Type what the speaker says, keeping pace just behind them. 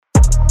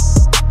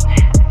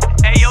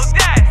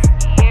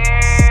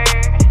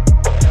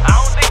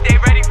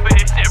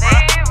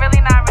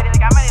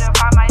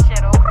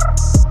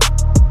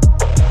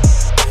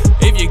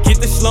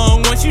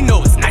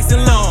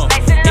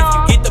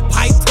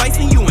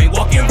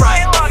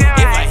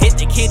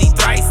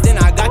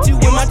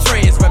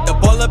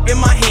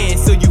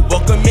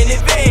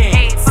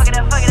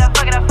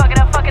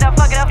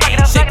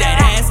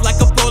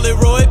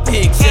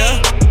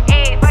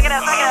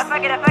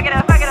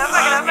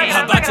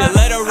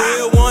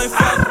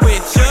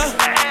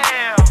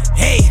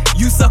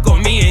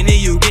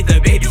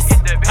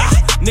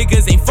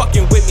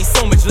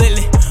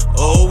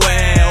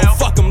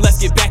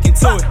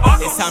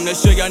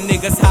wanna show y'all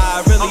niggas how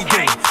I really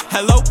do.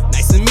 Hello,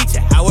 nice to meet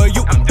you, how are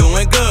you? I'm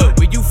doing good.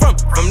 Where you from?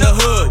 From the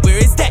hood. Where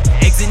is that?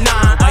 Exit 9.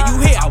 Why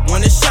you here? I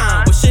wanna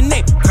shine. What's your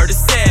name?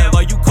 Curtis Sale.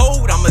 Are you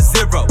cold? I'm a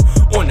 0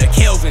 on the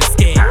Kelvin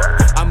scale.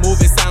 I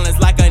move in silence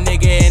like a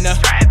nigga in a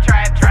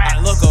I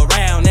look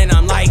around and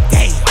I'm like,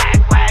 damn.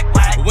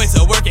 Went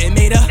to work and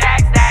made a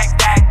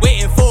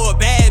waiting for a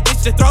bad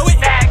bitch to throw it.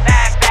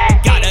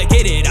 Gotta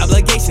get it.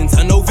 Obligation,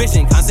 tunnel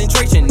vision,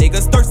 concentration.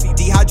 Niggas thirsty,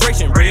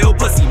 dehydration, real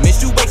pussy,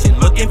 menstruation.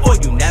 Looking for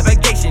you,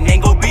 navigation.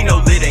 Ain't gon' be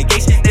no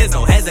litigation. There's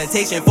no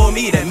hesitation for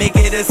me to make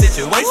it a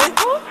situation.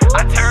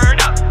 I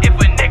turn up if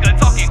a nigga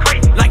talking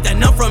crazy. Like the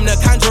nun from the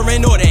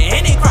Conjuring or the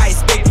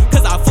Antichrist, babe.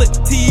 Cause I flip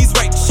T's,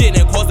 wreck shit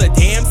and cause a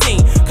damn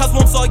scene. Cause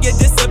once saw your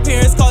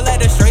disappearance, call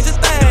that a stranger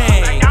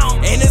thing.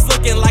 And it's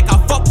looking like I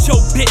fucked your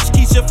bitch,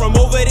 Keisha from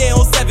over there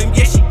on 7.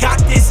 Yeah, she got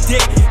this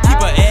dick. Keep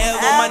a L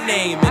on my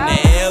name and the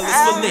L is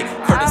for lick.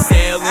 Curtis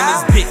Sale and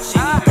this bitch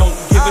and he don't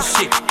give a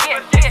shit.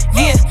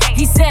 Yeah,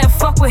 he said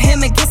fuck with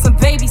him and get some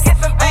babies.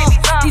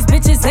 These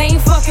bitches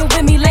ain't fucking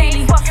with me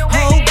lately.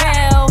 Oh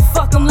well,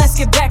 fuck them, let's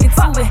get back into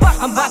it.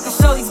 I'm about to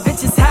show these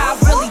bitches how I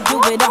really do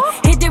it.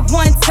 Hit it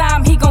one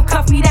time, he gon'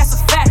 cuff me, that's a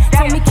fact.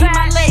 Told me keep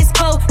my legs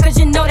closed, cause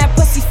you know that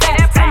pussy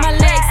fat. From my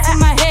legs to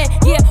my head,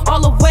 yeah,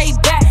 all the way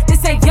back.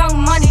 This ain't young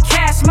money,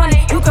 cash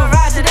money, you can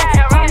ride to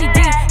that. Call me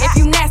D, if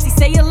you nasty,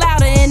 say it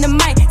louder in the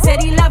mic.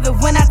 Said he love it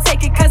when I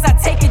take it, cause I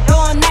take it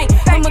all night.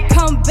 I'ma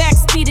come back,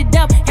 speed it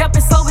up, yup,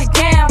 and slow it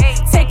down.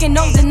 Taking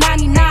over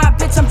 99,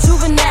 bitch, I'm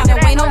juvenile.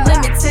 There ain't no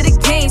limit to the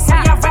game, so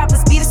y'all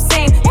rappers be the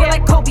same. Feel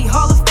like Kobe,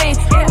 Hall of Fame,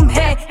 hit him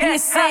head, he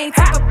insane.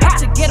 Take a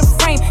picture, get a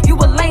frame, you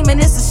a lame and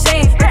it's a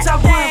shame. Bitch, I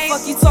won,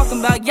 fuck you talking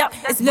about, yup,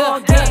 it's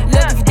ball game.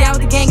 Look, if you down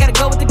with the gang, gotta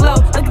go with the glow.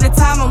 Look at the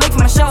time, I'm late for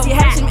my show. See,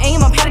 I had some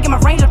aim, I'm